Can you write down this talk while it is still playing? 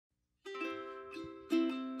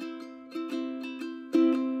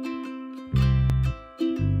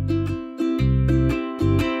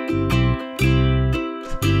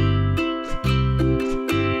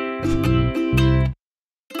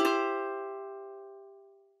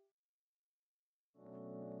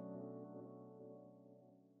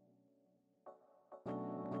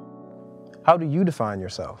How do you define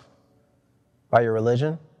yourself? By your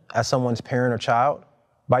religion, as someone's parent or child?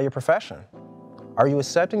 By your profession? Are you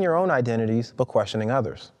accepting your own identities but questioning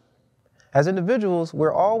others? As individuals,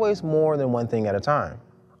 we're always more than one thing at a time.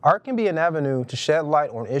 Art can be an avenue to shed light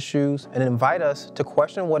on issues and invite us to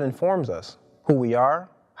question what informs us, who we are,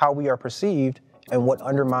 how we are perceived, and what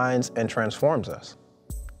undermines and transforms us.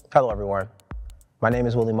 Hello, everyone. My name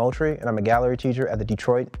is Willie Moultrie, and I'm a gallery teacher at the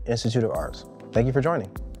Detroit Institute of Arts. Thank you for joining.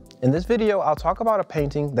 In this video, I'll talk about a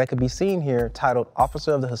painting that could be seen here titled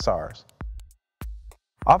Officer of the Hussars.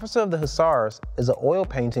 Officer of the Hussars is an oil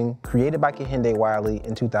painting created by Kehinde Wiley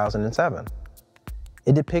in 2007.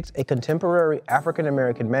 It depicts a contemporary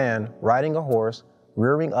African-American man riding a horse,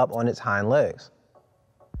 rearing up on its hind legs.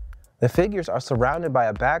 The figures are surrounded by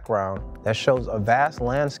a background that shows a vast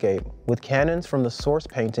landscape with cannons from the source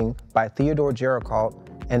painting by Theodore Géricault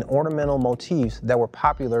and ornamental motifs that were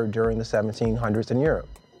popular during the 1700s in Europe.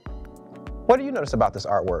 What do you notice about this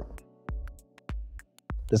artwork?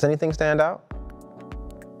 Does anything stand out?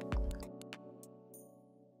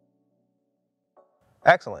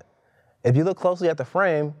 Excellent. If you look closely at the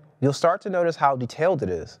frame, you'll start to notice how detailed it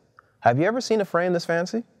is. Have you ever seen a frame this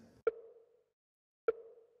fancy?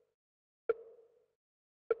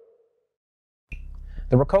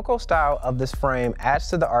 The Rococo style of this frame adds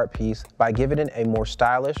to the art piece by giving it a more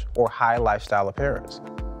stylish or high lifestyle appearance.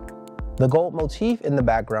 The gold motif in the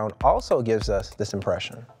background also gives us this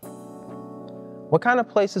impression. What kind of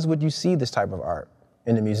places would you see this type of art?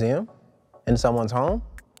 In a museum? In someone's home?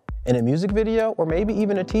 In a music video? Or maybe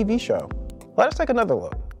even a TV show? Let us take another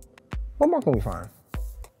look. What more can we find?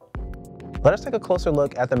 Let us take a closer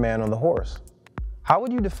look at the man on the horse. How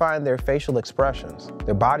would you define their facial expressions,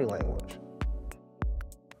 their body language?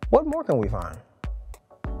 What more can we find?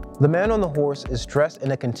 The man on the horse is dressed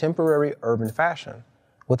in a contemporary urban fashion,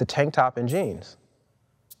 with a tank top and jeans.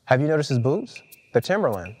 Have you noticed his boots? They're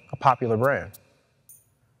Timberland, a popular brand.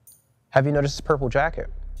 Have you noticed his purple jacket?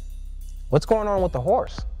 What's going on with the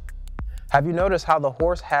horse? Have you noticed how the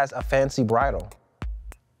horse has a fancy bridle?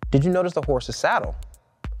 Did you notice the horse's saddle?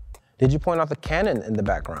 Did you point out the cannon in the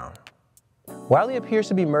background? Wiley appears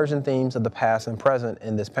to be merging themes of the past and present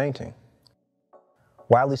in this painting.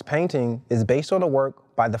 Wiley's painting is based on a work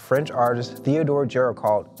by the French artist Theodore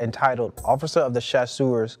Géricault entitled Officer of the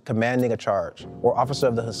Chasseurs Commanding a Charge, or Officer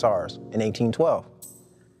of the Hussars, in 1812.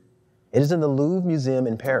 It is in the Louvre Museum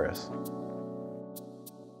in Paris.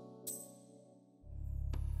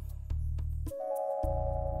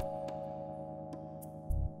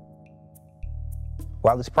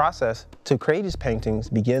 Wiley's process to create his paintings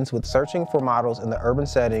begins with searching for models in the urban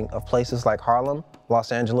setting of places like Harlem,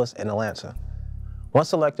 Los Angeles, and Atlanta. Once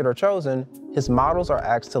selected or chosen, his models are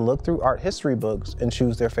asked to look through art history books and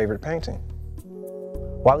choose their favorite painting.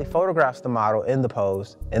 Wiley photographs the model in the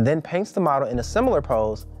pose and then paints the model in a similar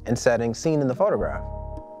pose and setting seen in the photograph.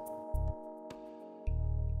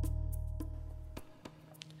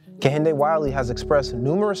 Kehinde Wiley has expressed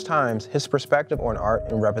numerous times his perspective on art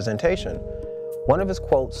and representation. One of his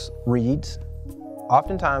quotes reads,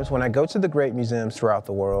 "Oftentimes when I go to the great museums throughout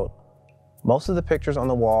the world, most of the pictures on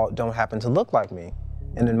the wall don't happen to look like me.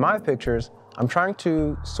 And in my pictures, I'm trying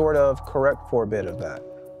to sort of correct for a bit of that.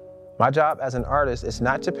 My job as an artist is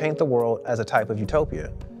not to paint the world as a type of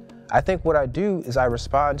utopia. I think what I do is I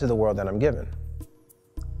respond to the world that I'm given."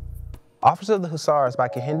 Officer of the Hussars by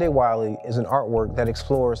Kehinde Wiley is an artwork that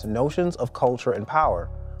explores notions of culture and power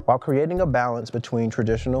while creating a balance between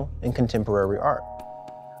traditional and contemporary art.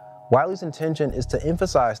 Wiley's intention is to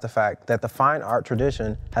emphasize the fact that the fine art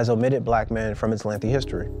tradition has omitted Black men from its lengthy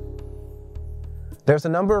history. There's a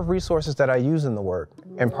number of resources that I use in the work,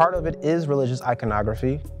 and part of it is religious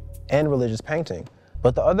iconography and religious painting,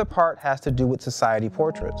 but the other part has to do with society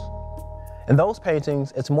portraits. In those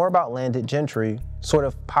paintings, it's more about landed gentry, sort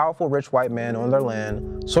of powerful rich white men on their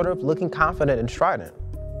land, sort of looking confident and strident.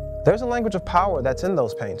 There's a language of power that's in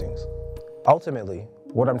those paintings. Ultimately,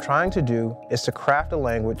 what I'm trying to do is to craft a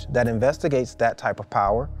language that investigates that type of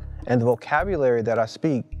power, and the vocabulary that I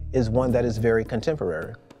speak is one that is very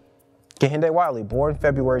contemporary. Kehinde Wiley, born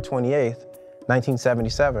February 28,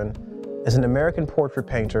 1977, is an American portrait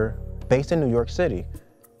painter based in New York City,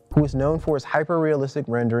 who is known for his hyper-realistic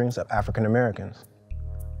renderings of African Americans.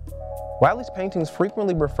 Wiley's paintings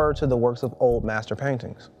frequently refer to the works of old master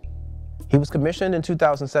paintings. He was commissioned in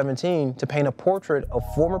 2017 to paint a portrait of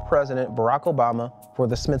former President Barack Obama for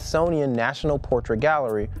the Smithsonian National Portrait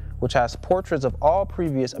Gallery, which has portraits of all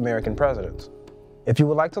previous American presidents. If you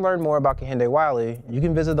would like to learn more about Kehinde Wiley, you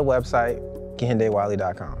can visit the website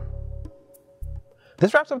KehindeWiley.com.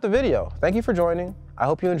 This wraps up the video. Thank you for joining. I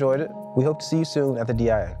hope you enjoyed it. We hope to see you soon at the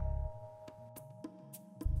DIA.